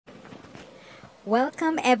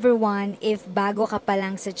Welcome everyone! If bago ka pa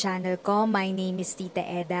lang sa channel ko, my name is Tita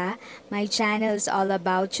Eda. My channel is all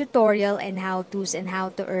about tutorial and how-tos and how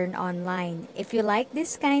to earn online. If you like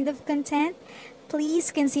this kind of content, please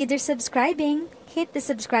consider subscribing. Hit the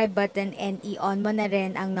subscribe button and i-on mo na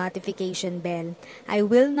rin ang notification bell. I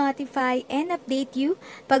will notify and update you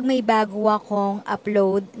pag may bago akong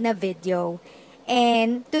upload na video.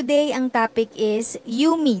 And today ang topic is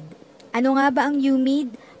UMID. Ano nga ba ang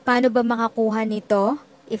UMID? Paano ba makakuha nito?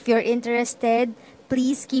 If you're interested,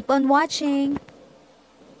 please keep on watching.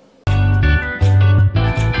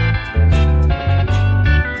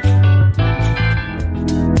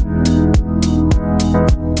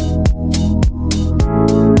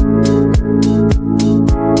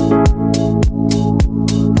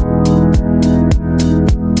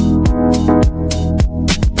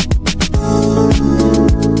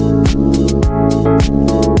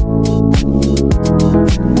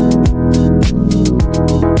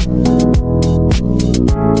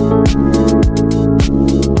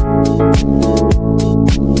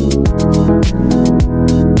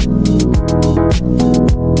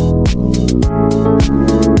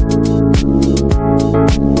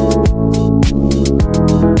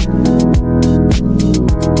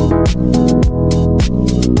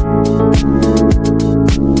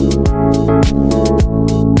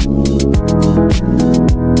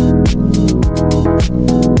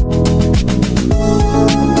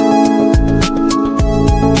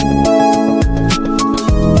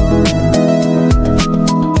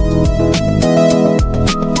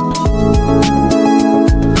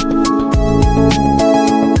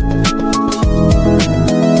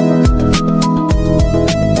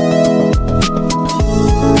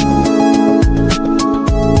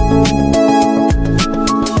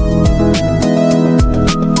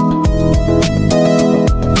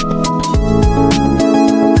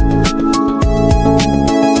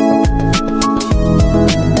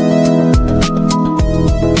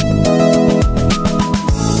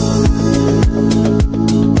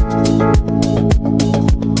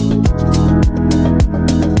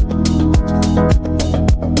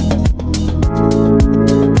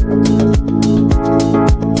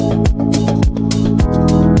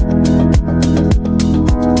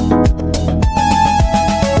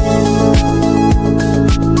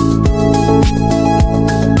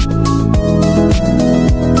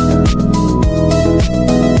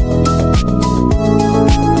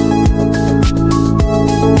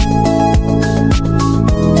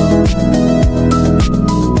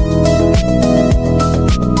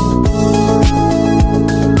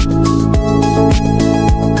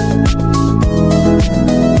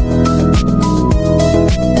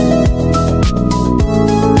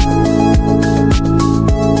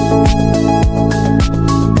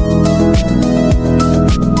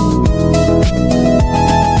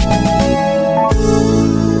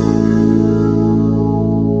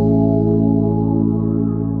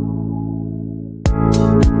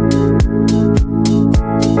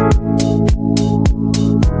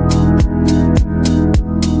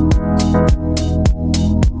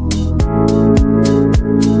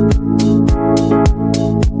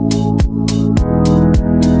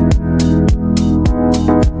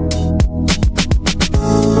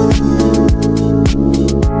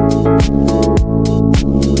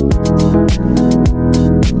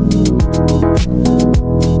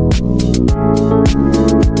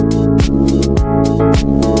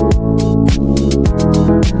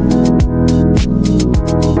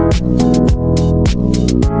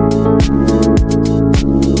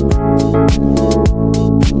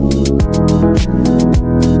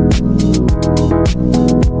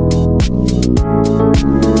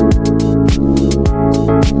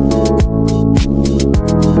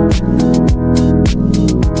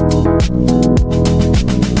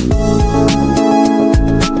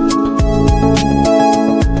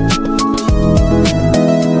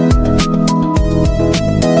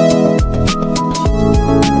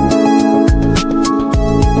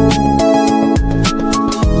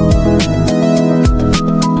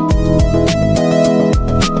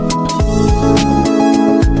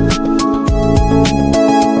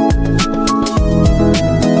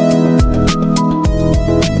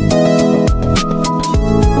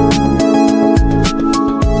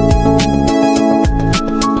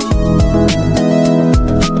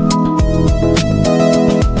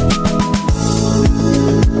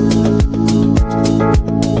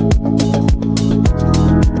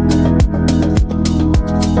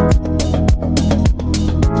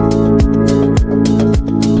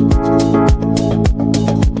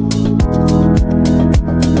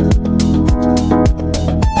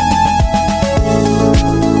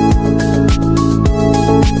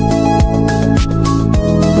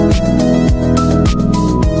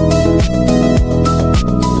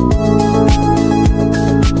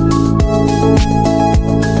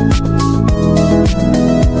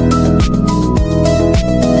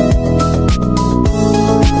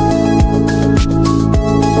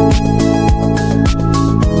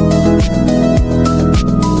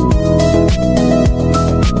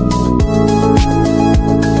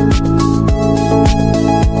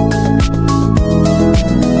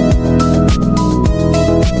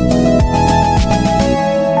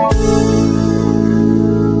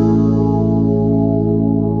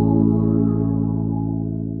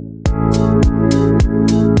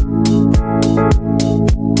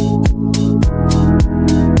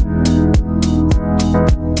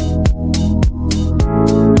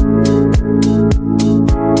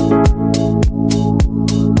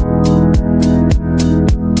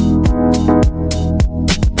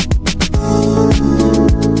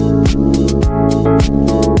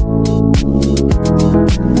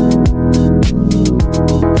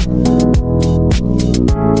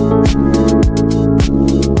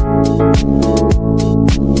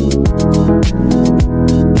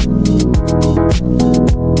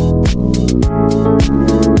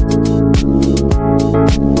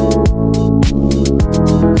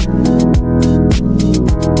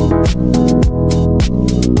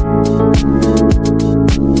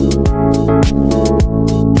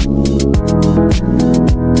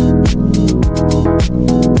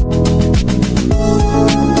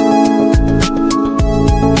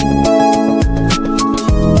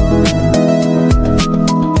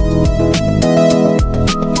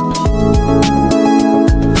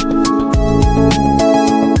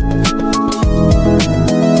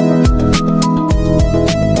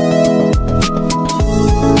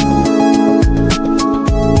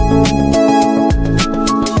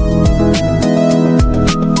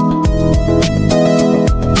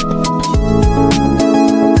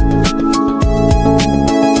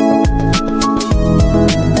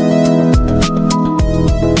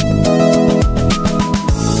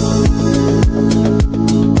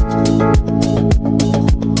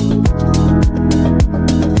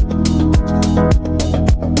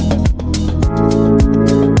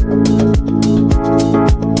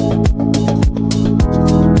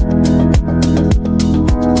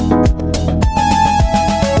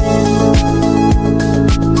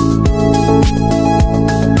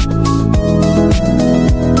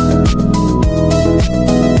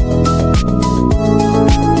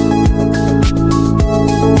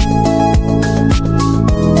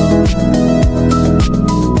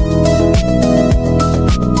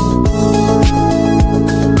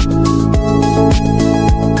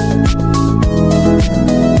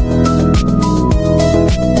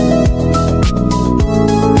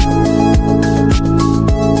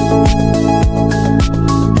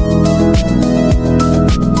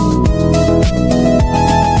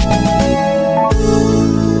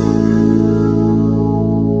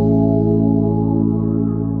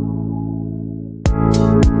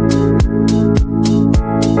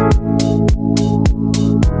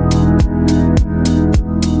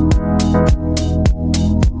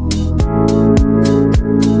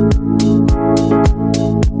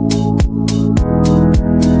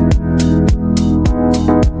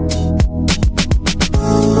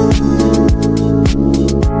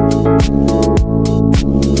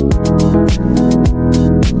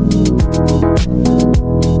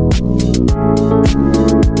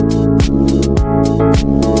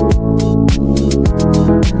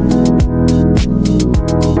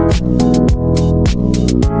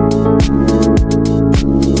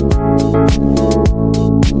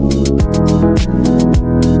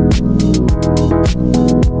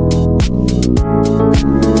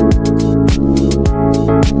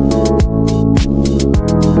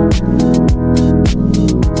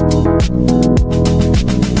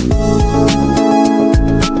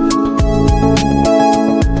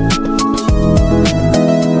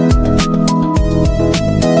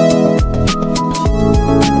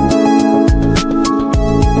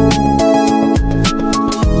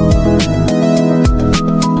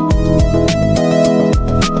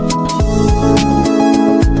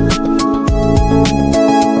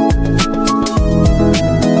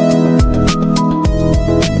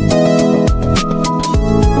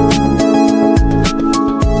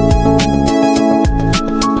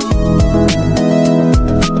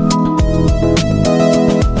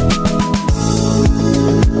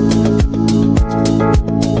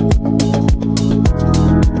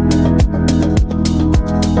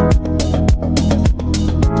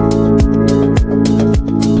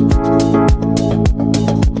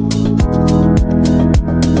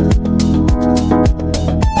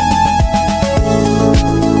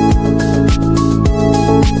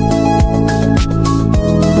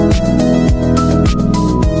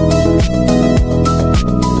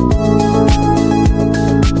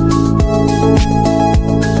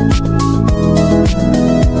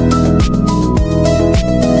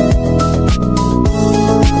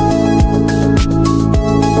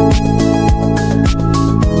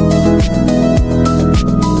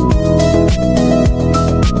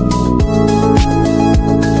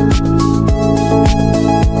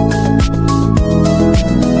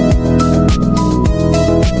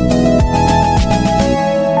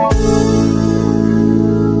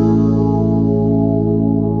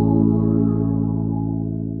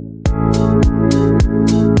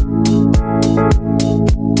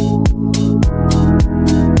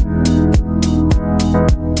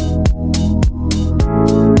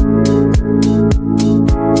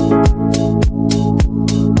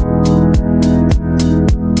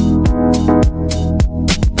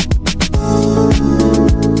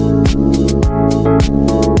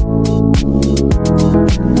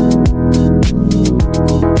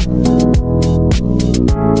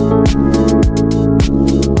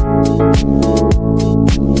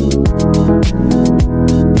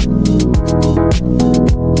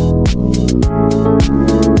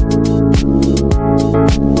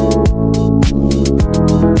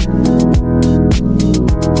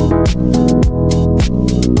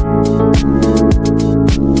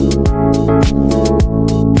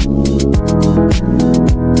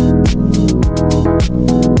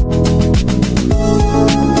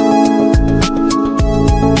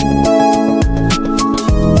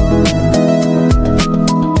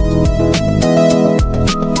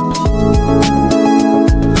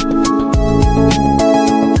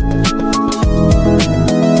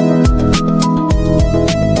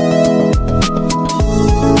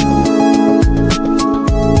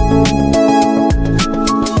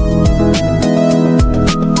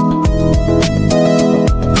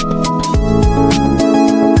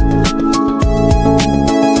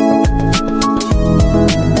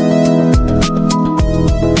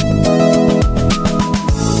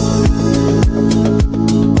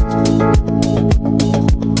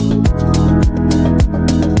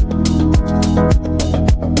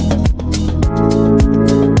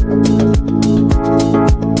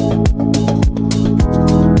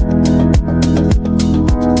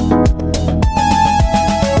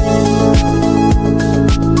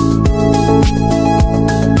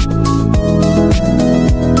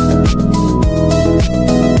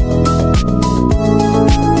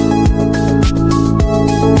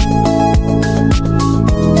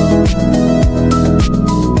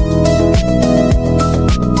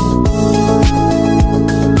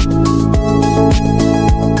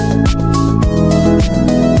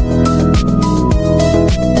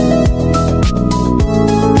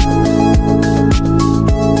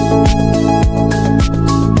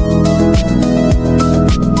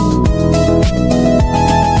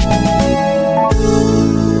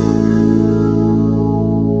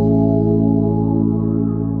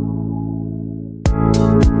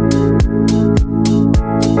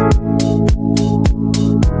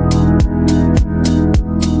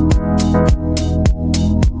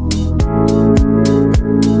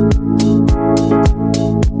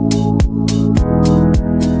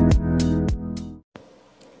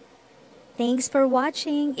 Thanks for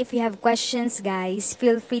watching. If you have questions guys,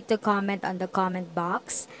 feel free to comment on the comment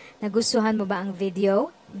box. Nagustuhan mo ba ang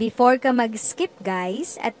video? Before ka mag-skip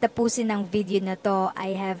guys at tapusin ang video na to,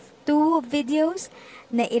 I have 2 videos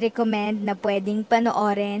na i-recommend na pwedeng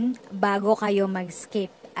panoorin bago kayo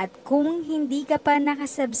mag-skip. At kung hindi ka pa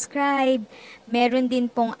nakasubscribe, meron din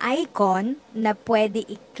pong icon na pwede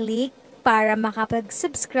i-click para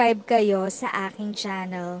makapag-subscribe kayo sa aking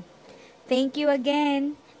channel. Thank you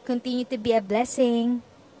again. Continue to be a blessing.